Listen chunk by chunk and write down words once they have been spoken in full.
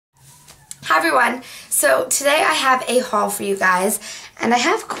Hi everyone, so today I have a haul for you guys, and I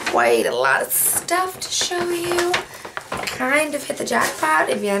have quite a lot of stuff to show you. Kind of hit the jackpot,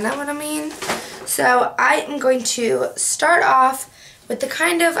 if you know what I mean. So I am going to start off with the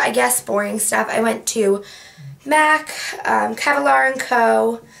kind of, I guess, boring stuff. I went to MAC, Haullinnn &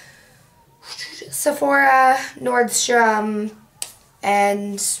 Co., Sephora, Nordstrom,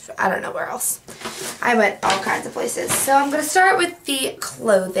 and I don't know where else. I went all kinds of places. So I'm going to start with the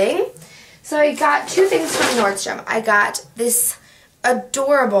clothing. So I got two things from Nordstrom. I got this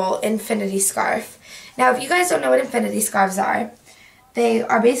adorable infinity scarf. Now, if you guys don't know what infinity scarves are, they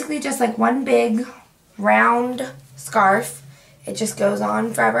are basically just like one big round scarf. It just goes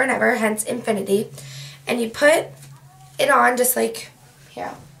on forever and ever, hence infinity. And you put it on just like, here,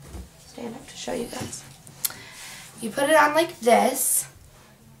 I'll stand up to show you guys. You put it on like this,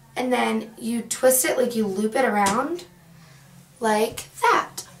 and then you twist it, like you loop it around like that.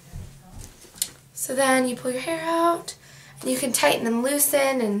 So then you pull your hair out, and you can tighten and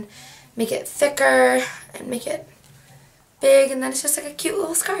loosen and make it thicker and make it big, and then it's just like a cute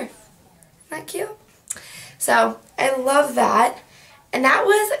little scarf. Isn't that cute? So I love that. And that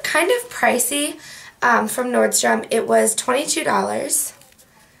was kind of pricey from Nordstrom. It was $22.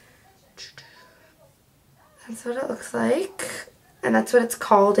 That's what it looks like. And that's what it's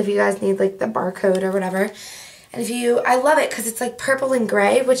called if you guys need like the barcode or whatever. And I love it because it's like purple and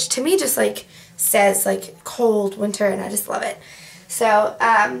gray, which to me just like says like cold winter, and I just love it. So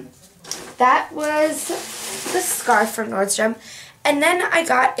that was the scarf from Nordstrom. And then I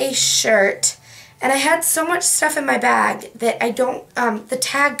got a shirt, and I had so much stuff in my bag that I don't, the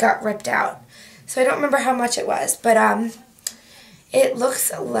tag got ripped out. So I don't remember how much it was, but it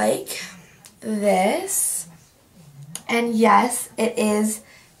looks like this. And yes, it is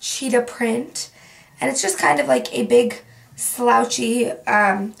cheetah print. And it's just kind of like a big slouchy,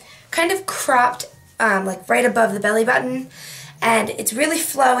 kind of cropped, like right above the belly button. And it's really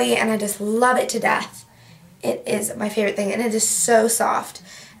flowy, and I just love it to death. It is my favorite thing, and it is so soft.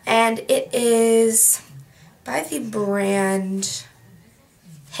 And it is by the brand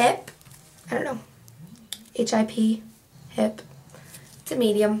Hip. I don't know. H-I-P. Hip. It's a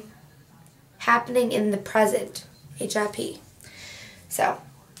medium. Happening in the present. H-I-P. So,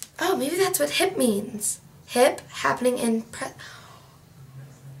 oh, maybe that's what hip means. Hip, happening in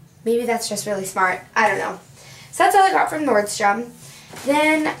maybe that's just really smart. I don't know. So that's all I got from Nordstrom.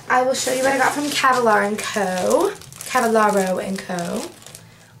 Then I will show you what I got from Haullinnn & Co. Haullinnn & Co.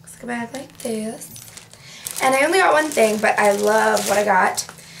 Looks like a bag like this. And I only got one thing, but I love what I got.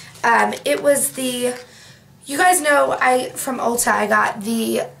 It was the, you guys know, from Ulta, I got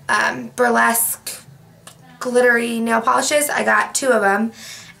the burlesque glittery nail polishes. I got two of them,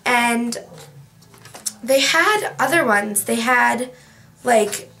 and they had other ones. They had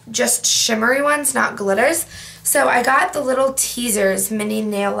like just shimmery ones, not glitters. So I got the little teasers mini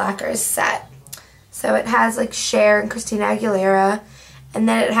nail lacquers set. So it has like Cher and Christina Aguilera, and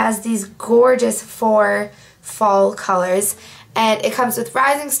then it has these gorgeous 4 fall colors, and it comes with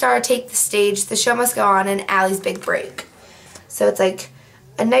Rising Star, Take the Stage, The Show Must Go On, and Allie's Big Break. So it's like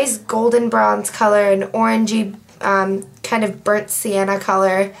a nice golden bronze color, an orangey kind of burnt sienna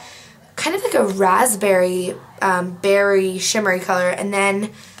color, kind of like a raspberry berry shimmery color, and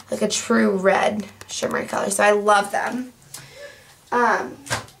then like a true red shimmery color. So I love them.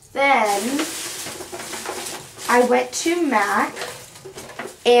 Then I went to MAC,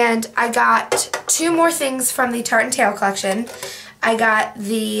 and I got 2 more things from the Tarte & Tail collection. I got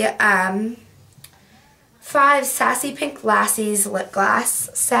the 5 Sassy Pink Lassies lip gloss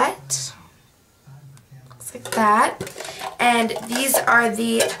set. Looks like that. And these are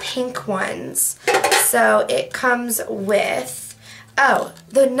the pink ones. So it comes with, oh,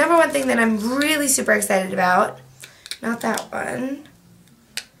 the number one thing that I'm really super excited about, not that one,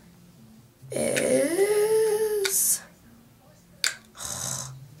 is,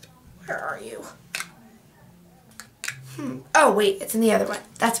 where are you? Oh, wait, it's in the other one.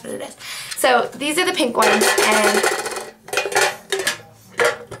 That's what it is. So these are the pink ones, and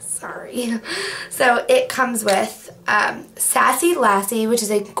sorry. So it comes with Sassy Lassie, which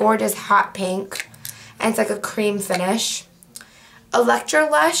is a gorgeous hot pink, and it's like a cream finish. Electro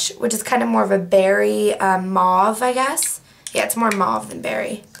Lush, which is kind of more of a berry mauve, I guess. Yeah, it's more mauve than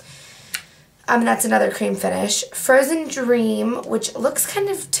berry. And that's another cream finish. Frozen Dream, which looks kind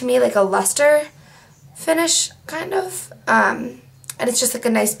of to me like a luster finish, kind of. And it's just like a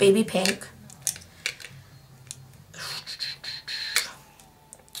nice baby pink.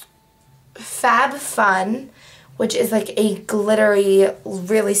 Fab Fun, which is like a glittery,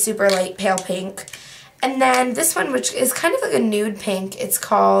 really super light pale pink. And then this one, which is kind of like a nude pink, it's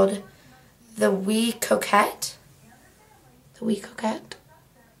called the Wee Coquette. The Wee Coquette.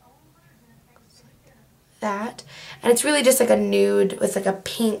 That. And it's really just like a nude with like a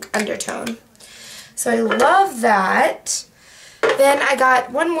pink undertone. So I love that. Then I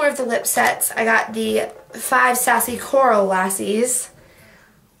got one more of the lip sets. I got the 5 Sassy Coral Lassies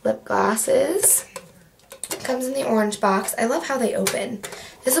lip glosses. It comes in the orange box. I love how they open.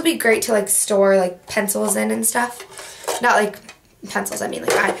 This will be great to like store like pencils in and stuff. Not like pencils, I mean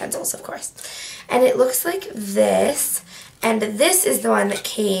like eye pencils, of course. And it looks like this. And this is the one that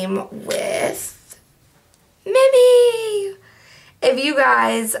came with Mimi. If you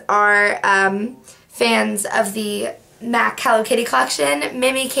guys are fans of the MAC Hello Kitty collection,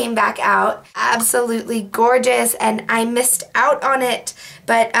 Mimi came back out. Absolutely gorgeous, and I missed out on it,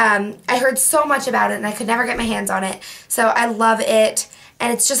 but I heard so much about it and I could never get my hands on it. So I love it,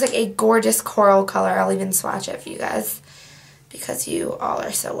 and it's just like a gorgeous coral color. I'll even swatch it for you guys because you all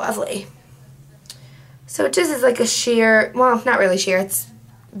are so lovely. So it just is like a sheer, well, not really sheer, it's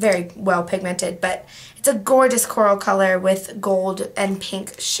very well pigmented, but it's a gorgeous coral color with gold and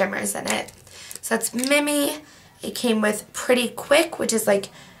pink shimmers in it. So that's Mimi. It came with Pretty Quick, which is like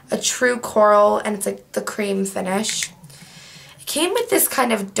a true coral, and it's like the cream finish. It came with this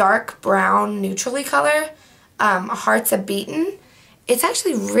kind of dark brown neutrally color, Hearts of Beaten. It's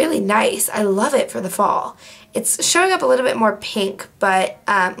actually really nice. I love it for the fall. It's showing up a little bit more pink, but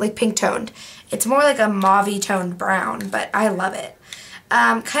like pink toned. It's more like a mauve-y toned brown, but I love it.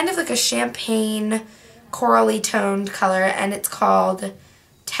 Kind of like a champagne corally toned color, and it's called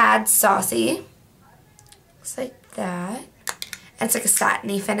Tad Saucy. Looks like that. And it's like a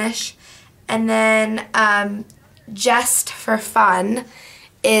satiny finish. And then Just for Fun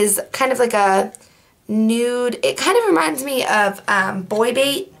is kind of like a nude. It kind of reminds me of Boy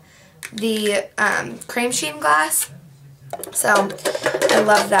Bait, the cream sheen glass. So I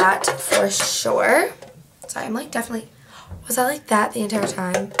love that for sure. So I'm like definitely, was I like that the entire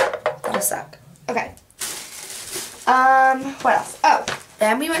time? That'll suck. Okay. What else? Oh,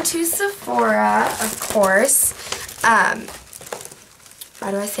 then we went to Sephora, of course.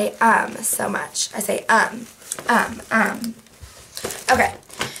 Why do I say so much? I say Okay,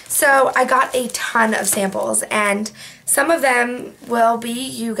 so I got a ton of samples, and some of them will be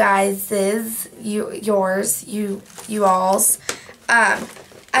you guys's, yours, you all's.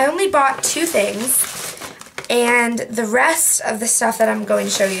 I only bought 2 things, and the rest of the stuff that I'm going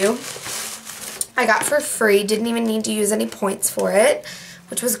to show you I got for free. Didn't even need to use any points for it,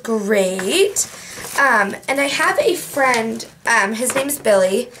 which was great. And I have a friend, his name's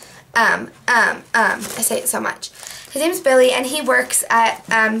Billy. I say it so much. His name's Billy, and he works at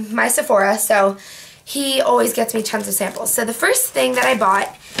my Sephora, so he always gets me tons of samples. So the first thing that I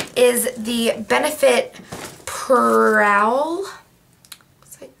bought is the Benefit Prowl.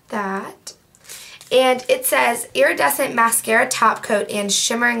 Looks like that. And it says Iridescent Mascara Top Coat and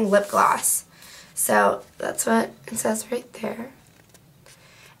Shimmering Lip Gloss. So that's what it says right there.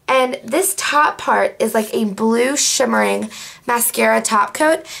 And this top part is like a blue shimmering mascara top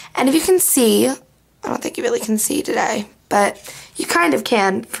coat. And if you can see, I don't think you really can see today, but you kind of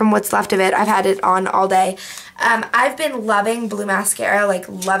can from what's left of it. I've had it on all day. I've been loving blue mascara, like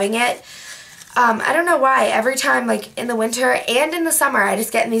loving it. I don't know why. Every time, like in the winter and in the summer, I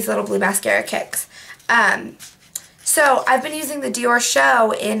just get in these little blue mascara kicks. So I've been using the Dior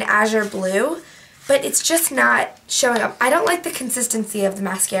Show in Azure Blue, but it's just not showing up. I don't like the consistency of the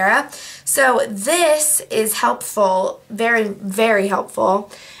mascara. So this is helpful, very, very helpful.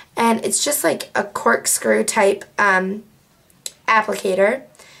 And it's just like a corkscrew type applicator.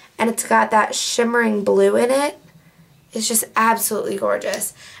 And it's got that shimmering blue in it. It's just absolutely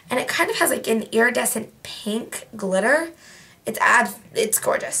gorgeous. And it kind of has like an iridescent pink glitter. It's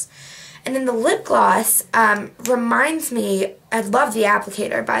gorgeous. And then the lip gloss reminds me, I love the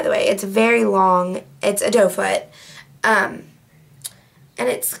applicator, by the way. It's very long. It's a doe foot. And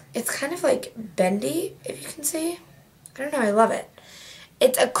it's kind of like bendy, if you can see. I don't know, I love it.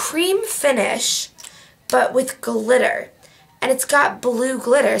 It's a cream finish, but with glitter. And it's got blue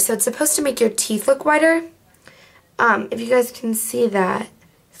glitter, so it's supposed to make your teeth look whiter. If you guys can see that.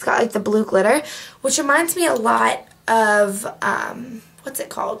 It's got like the blue glitter, which reminds me a lot of... what's it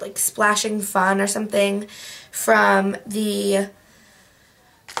called, like Splashing Fun or something from the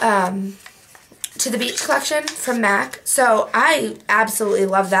To the Beach collection from MAC. So I absolutely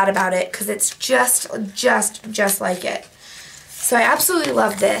love that about it because it's just like it. So I absolutely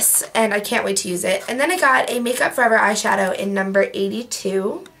love this, and I can't wait to use it. And then I got a Makeup Forever eyeshadow in number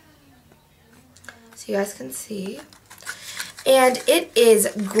 82, so you guys can see. And it is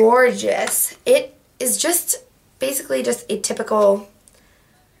gorgeous. It is just basically just a typical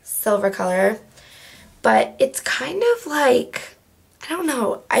silver color. But it's kind of like, I don't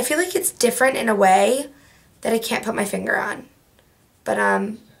know, I feel like it's different in a way that I can't put my finger on. But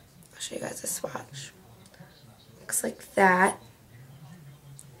I'll show you guys a swatch. Looks like that.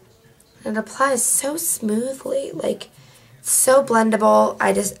 And it applies so smoothly, like it's so blendable.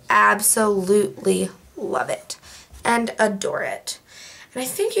 I just absolutely love it and adore it. And I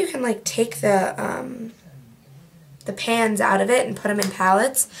think you can like take the pans out of it and put them in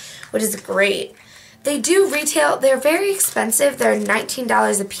palettes, which is great. They do retail, they're very expensive. They're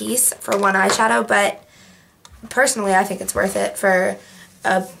 $19 a piece for one eyeshadow, but personally I think it's worth it for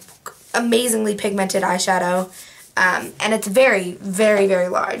a amazingly pigmented eyeshadow. And it's very, very, very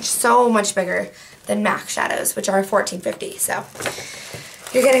large. So much bigger than MAC shadows, which are $14.50. So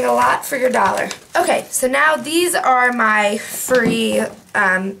you're getting a lot for your dollar. Okay, so now these are my free,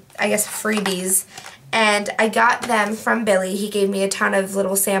 I guess freebies. And I got them from Billy. He gave me a ton of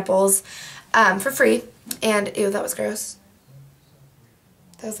little samples for free. And, ew, that was gross.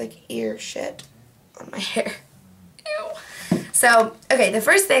 That was like ear shit on my hair. Ew. So, okay, the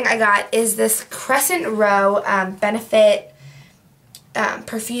first thing I got is this Crescent Row Benefit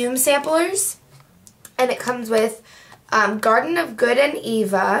perfume samplers. And it comes with Garden of Good and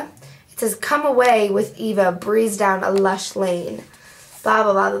Eva. It says, come away with Eva, breeze down a lush lane. Blah,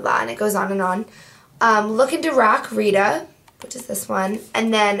 blah, blah, blah, blah. And it goes on and on. Looking to Rock Rita, which is this one.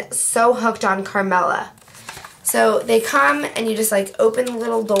 And then So Hooked on Carmela. So they come and you just like open the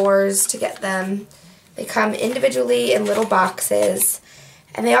little doors to get them. They come individually in little boxes.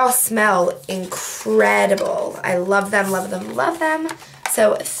 And they all smell incredible. I love them, love them, love them.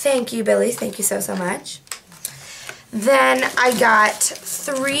 So thank you, Billy. Thank you so, so much. Then I got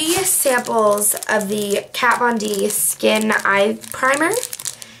 3 samples of the Kat Von D Skin Eye Primer.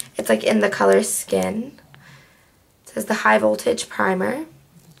 It's like in the color Skin. It says the High Voltage Primer.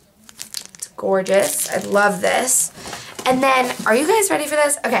 It's gorgeous. I love this. And then, are you guys ready for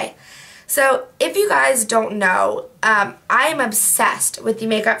this? Okay. So, if you guys don't know, I am obsessed with the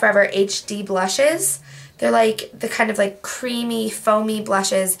Makeup Forever HD blushes. They're like the kind of like creamy, foamy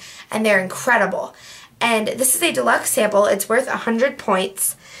blushes, and they're incredible. And this is a deluxe sample. It's worth 100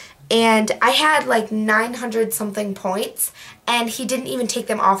 points. And I had like 900 something points, and he didn't even take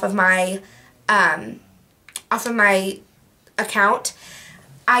them off of my account.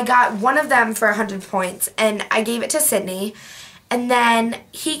 I got one of them for 100 points, and I gave it to Sydney. And then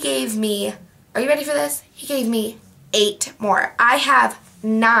he gave me, are you ready for this? He gave me 8 more. I have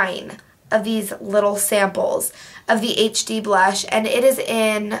 9 of these little samples of the HD blush, and it is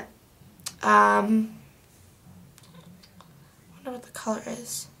in, I wonder what the color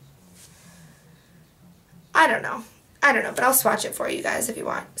is. I don't know, but I'll swatch it for you guys if you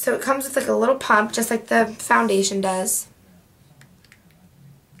want. So it comes with like a little pump, just like the foundation does.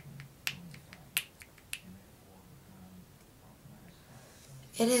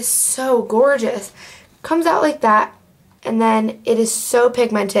 It is so gorgeous. Comes out like that, and then it is so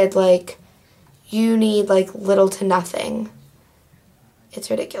pigmented, like you need like little to nothing. It's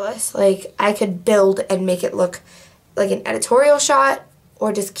ridiculous. Like I could build and make it look like an editorial shot,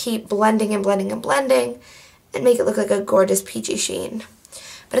 or just keep blending and blending and blending and make it look like a gorgeous peachy sheen.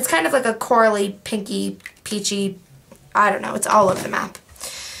 But it's kind of like a corally, pinky, peachy, I don't know, it's all over the map.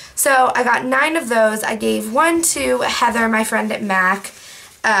 So I got 9 of those. I gave 1 to Heather, my friend at MAC,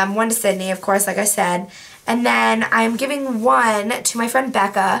 1 to Sydney, of course, like I said. And then I'm giving 1 to my friend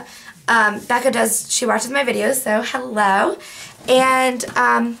Becca. Becca she watches my videos, so hello. And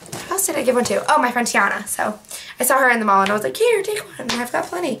who else did I give 1 to? Oh, my friend Tiana. So I saw her in the mall, and I was like, here, take 1. I've got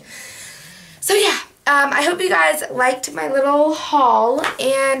plenty. So yeah, I hope you guys liked my little haul.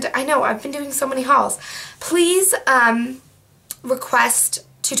 And I know, I've been doing so many hauls. Please request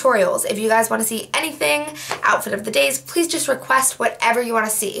tutorials. If you guys want to see anything, outfit of the days, please just request whatever you want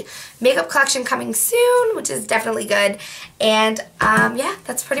to see. Makeup collection coming soon, which is definitely good. And yeah,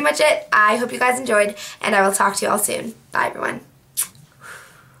 that's pretty much it. I hope you guys enjoyed, and I will talk to you all soon. Bye, everyone.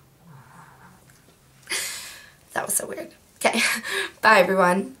 That was so weird. Okay. Bye,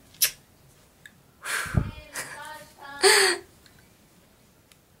 everyone.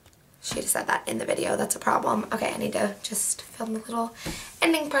 She just said that in the video. That's a problem. Okay, I need to just film the little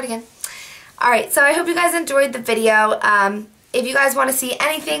ending part again. Alright, so I hope you guys enjoyed the video. If you guys want to see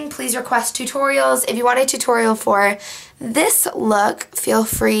anything, please request tutorials. If you want a tutorial for this look, feel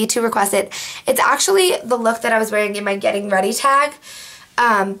free to request it. It's actually the look that I was wearing in my Getting Ready tag,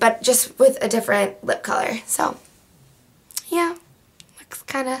 but just with a different lip color. So, yeah, looks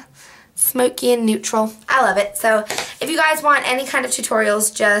kind of smoky and neutral. I love it. So if you guys want any kind of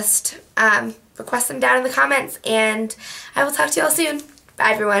tutorials, just request them down in the comments, and I will talk to you all soon.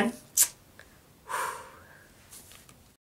 Bye, everyone.